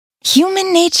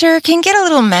Human nature can get a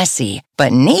little messy,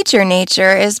 but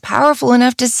nature is powerful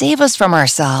enough to save us from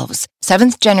ourselves.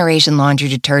 Seventh Generation laundry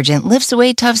detergent lifts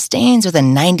away tough stains with a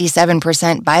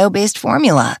 97% bio-based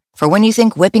formula. For when you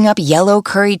think whipping up yellow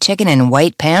curry chicken in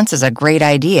white pants is a great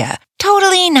idea.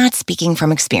 Totally not speaking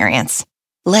from experience.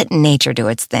 Let nature do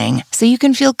its thing so you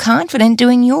can feel confident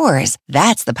doing yours.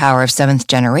 That's the power of Seventh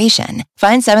Generation.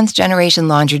 Find Seventh Generation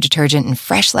laundry detergent in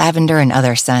fresh lavender and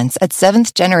other scents at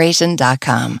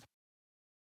seventhgeneration.com.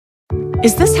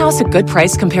 Is this house a good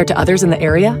price compared to others in the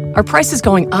area? Are prices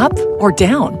going up or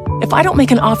down? If I don't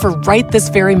make an offer right this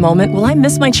very moment, will I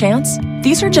miss my chance?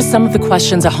 These are just some of the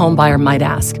questions a home buyer might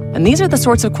ask. And these are the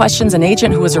sorts of questions an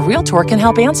agent who is a Realtor can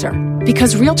help answer.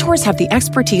 Because Realtors have the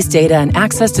expertise, data, and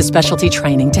access to specialty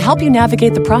training to help you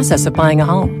navigate the process of buying a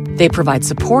home. They provide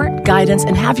support, guidance,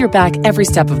 and have your back every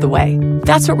step of the way.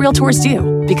 That's what Realtors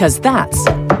do, because that's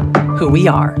who we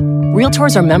are.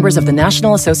 Realtors are members of the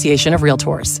National Association of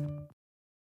Realtors.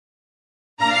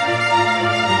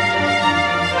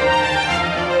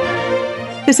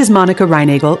 This is Monica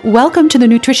Reinagel. Welcome to the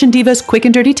Nutrition Divas Quick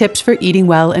and Dirty Tips for Eating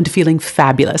Well and Feeling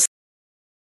Fabulous.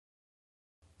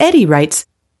 Eddie writes,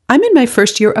 I'm in my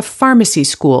first year of pharmacy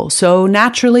school, so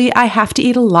naturally I have to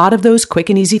eat a lot of those quick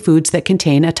and easy foods that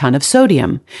contain a ton of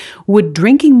sodium. Would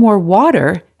drinking more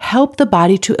water help the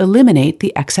body to eliminate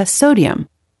the excess sodium?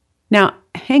 Now,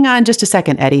 hang on just a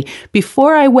second, Eddie.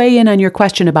 Before I weigh in on your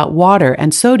question about water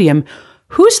and sodium,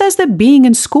 who says that being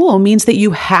in school means that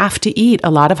you have to eat a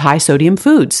lot of high sodium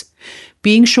foods?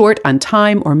 Being short on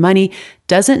time or money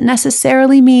doesn't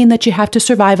necessarily mean that you have to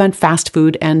survive on fast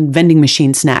food and vending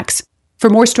machine snacks. For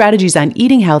more strategies on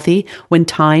eating healthy when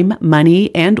time,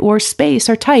 money, and or space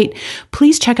are tight,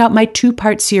 please check out my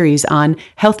 2-part series on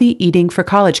healthy eating for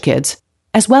college kids,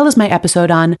 as well as my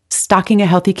episode on stocking a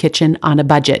healthy kitchen on a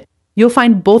budget. You'll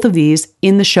find both of these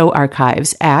in the show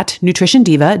archives at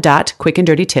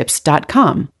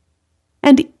nutritiondiva.quickanddirtytips.com.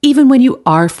 And even when you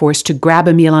are forced to grab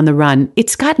a meal on the run,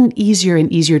 it's gotten easier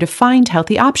and easier to find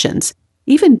healthy options.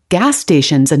 Even gas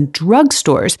stations and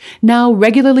drugstores now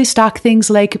regularly stock things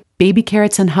like baby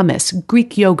carrots and hummus,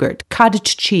 Greek yogurt,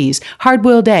 cottage cheese,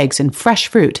 hard-boiled eggs, and fresh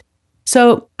fruit.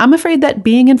 So I'm afraid that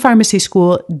being in pharmacy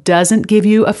school doesn't give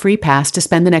you a free pass to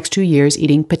spend the next 2 years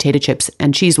eating potato chips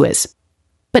and Cheez Whiz.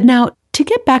 But now, to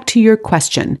get back to your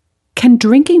question, can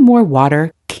drinking more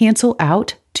water cancel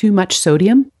out too much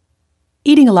sodium?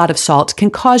 Eating a lot of salt can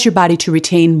cause your body to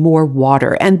retain more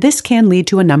water, and this can lead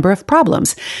to a number of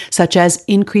problems, such as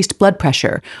increased blood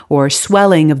pressure or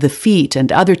swelling of the feet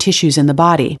and other tissues in the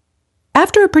body.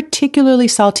 After a particularly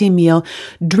salty meal,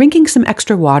 drinking some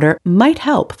extra water might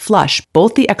help flush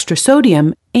both the extra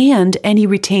sodium and any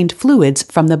retained fluids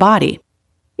from the body.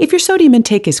 If your sodium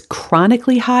intake is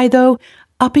chronically high, though,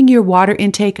 upping your water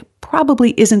intake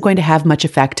probably isn't going to have much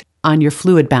effect on your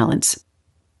fluid balance.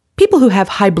 People who have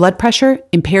high blood pressure,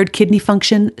 impaired kidney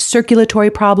function, circulatory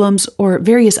problems, or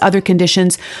various other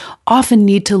conditions often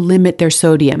need to limit their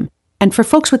sodium. And for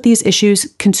folks with these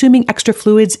issues, consuming extra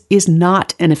fluids is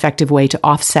not an effective way to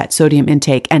offset sodium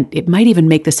intake, and it might even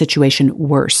make the situation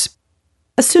worse.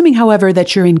 Assuming, however,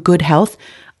 that you're in good health,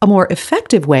 a more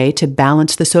effective way to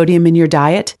balance the sodium in your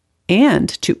diet and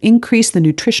to increase the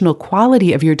nutritional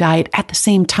quality of your diet at the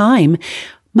same time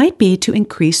might be to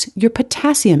increase your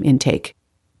potassium intake.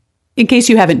 In case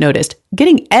you haven't noticed,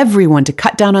 getting everyone to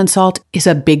cut down on salt is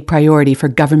a big priority for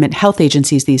government health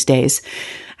agencies these days.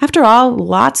 After all,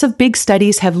 lots of big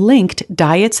studies have linked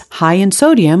diets high in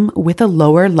sodium with a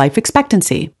lower life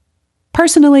expectancy.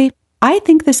 Personally, I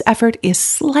think this effort is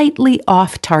slightly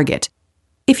off target.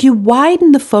 If you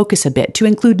widen the focus a bit to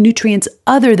include nutrients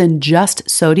other than just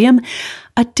sodium,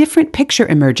 a different picture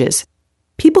emerges.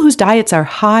 People whose diets are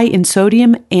high in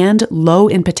sodium and low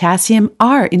in potassium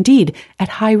are indeed at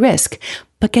high risk.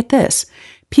 But get this,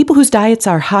 people whose diets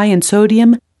are high in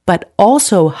sodium but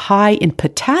also high in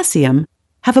potassium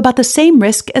have about the same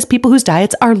risk as people whose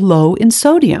diets are low in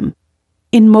sodium.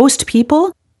 In most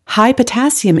people, high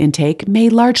potassium intake may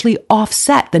largely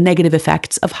offset the negative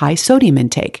effects of high sodium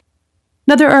intake.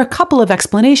 Now, there are a couple of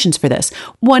explanations for this.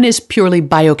 One is purely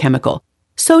biochemical.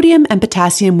 Sodium and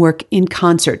potassium work in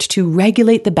concert to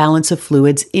regulate the balance of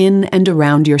fluids in and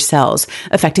around your cells,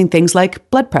 affecting things like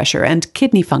blood pressure and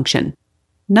kidney function.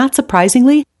 Not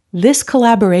surprisingly, this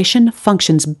collaboration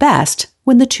functions best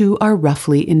when the two are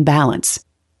roughly in balance.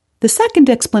 The second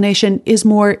explanation is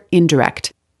more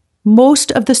indirect.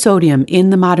 Most of the sodium in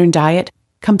the modern diet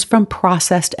comes from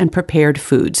processed and prepared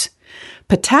foods.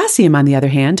 Potassium, on the other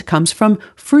hand, comes from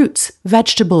fruits,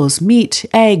 vegetables, meat,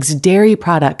 eggs, dairy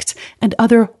products, and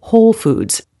other whole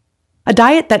foods. A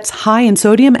diet that's high in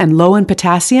sodium and low in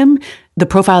potassium, the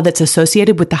profile that's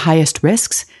associated with the highest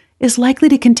risks, is likely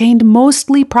to contain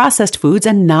mostly processed foods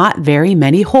and not very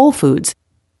many whole foods.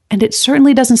 And it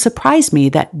certainly doesn't surprise me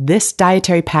that this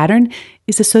dietary pattern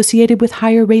is associated with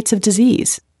higher rates of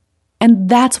disease. And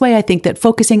that's why I think that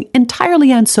focusing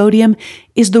entirely on sodium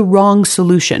is the wrong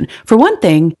solution. For one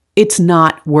thing, it's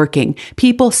not working.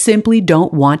 People simply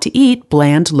don't want to eat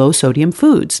bland, low-sodium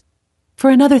foods. For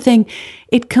another thing,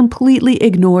 it completely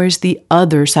ignores the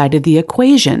other side of the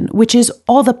equation, which is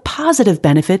all the positive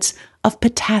benefits of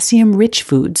potassium-rich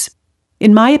foods.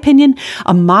 In my opinion,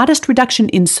 a modest reduction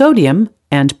in sodium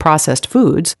and processed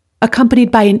foods,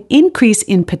 accompanied by an increase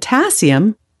in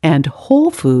potassium and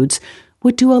whole foods,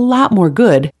 would do a lot more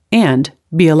good and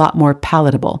be a lot more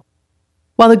palatable.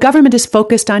 While the government is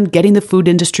focused on getting the food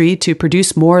industry to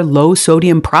produce more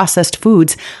low-sodium processed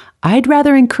foods, I'd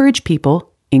rather encourage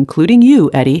people, including you,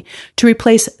 Eddie, to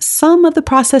replace some of the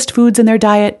processed foods in their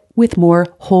diet with more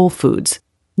whole foods.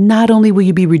 Not only will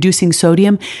you be reducing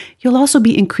sodium, you'll also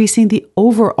be increasing the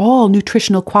overall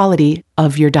nutritional quality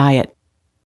of your diet.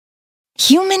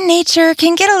 Human nature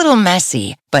can get a little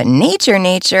messy, but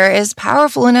nature is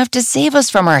powerful enough to save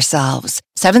us from ourselves.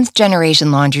 Seventh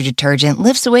Generation laundry detergent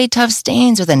lifts away tough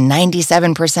stains with a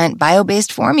 97%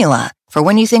 bio-based formula. For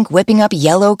when you think whipping up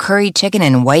yellow curry chicken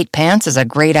in white pants is a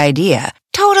great idea.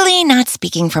 Totally not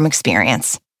speaking from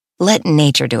experience. Let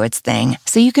nature do its thing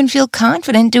so you can feel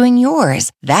confident doing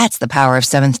yours. That's the power of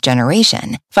Seventh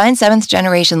Generation. Find Seventh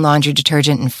Generation laundry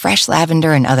detergent in fresh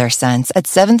lavender and other scents at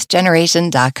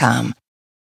seventhgeneration.com.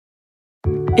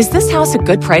 Is this house a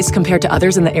good price compared to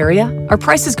others in the area? Are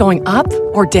prices going up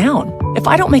or down? If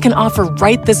I don't make an offer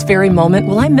right this very moment,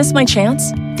 will I miss my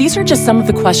chance? These are just some of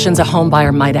the questions a home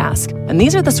buyer might ask. And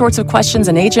these are the sorts of questions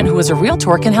an agent who is a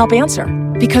Realtor can help answer.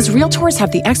 Because Realtors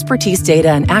have the expertise, data,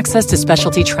 and access to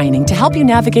specialty training to help you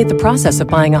navigate the process of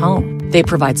buying a home. They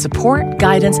provide support,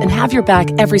 guidance, and have your back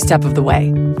every step of the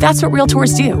way. That's what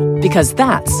Realtors do, because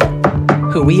that's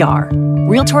who we are.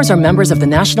 Realtors are members of the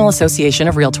National Association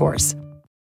of Realtors.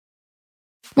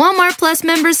 Walmart Plus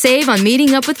members save on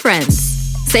meeting up with friends.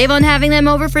 Save on having them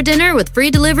over for dinner with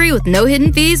free delivery with no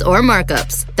hidden fees or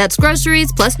markups. That's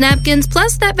groceries, plus napkins,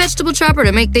 plus that vegetable chopper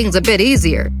to make things a bit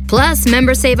easier. Plus,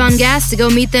 members save on gas to go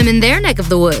meet them in their neck of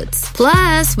the woods.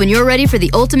 Plus, when you're ready for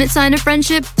the ultimate sign of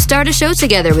friendship, start a show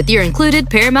together with your included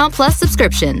Paramount Plus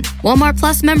subscription. Walmart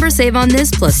Plus members save on this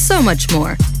plus so much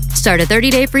more. Start a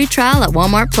 30-day free trial at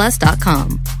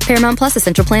walmartplus.com. Paramount Plus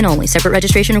Essential Plan only. Separate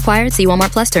registration required. See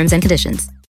Walmart Plus terms and conditions.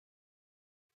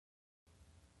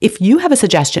 If you have a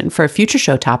suggestion for a future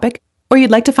show topic, or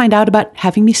you'd like to find out about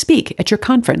having me speak at your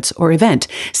conference or event,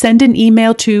 send an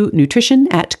email to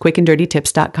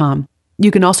nutrition@quickanddirtytips.com. You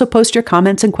can also post your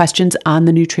comments and questions on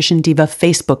the Nutrition Diva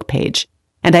Facebook page.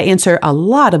 And I answer a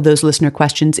lot of those listener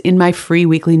questions in my free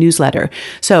weekly newsletter.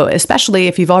 So especially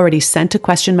if you've already sent a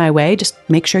question my way, just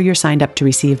make sure you're signed up to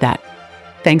receive that.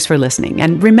 Thanks for listening,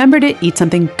 and remember to eat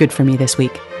something good for me this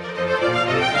week.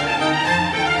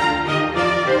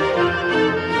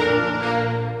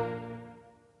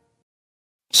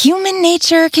 Human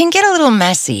nature can get a little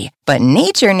messy, but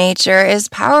nature is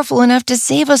powerful enough to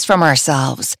save us from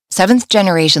ourselves. Seventh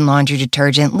Generation laundry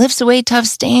detergent lifts away tough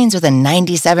stains with a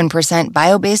 97%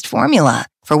 bio-based formula.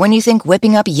 For when you think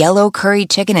whipping up yellow curry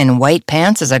chicken in white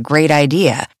pants is a great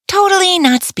idea. Totally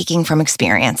not speaking from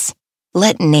experience.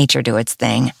 Let nature do its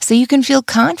thing so you can feel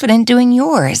confident doing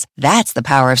yours. That's the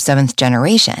power of Seventh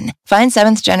Generation. Find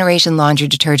Seventh Generation laundry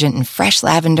detergent in fresh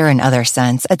lavender and other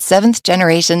scents at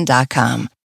seventhgeneration.com.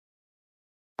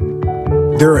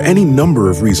 There are any number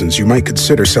of reasons you might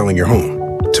consider selling your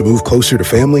home. To move closer to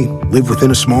family, live within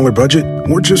a smaller budget,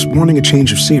 or just wanting a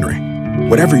change of scenery.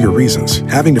 Whatever your reasons,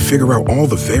 having to figure out all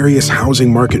the various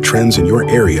housing market trends in your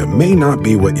area may not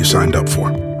be what you signed up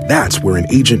for. That's where an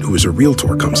agent who is a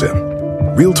Realtor comes in.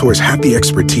 Realtors have the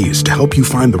expertise to help you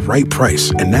find the right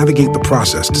price and navigate the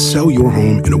process to sell your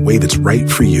home in a way that's right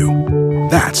for you.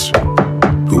 That's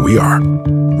who we are.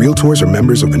 Realtors are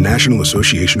members of the National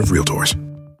Association of Realtors.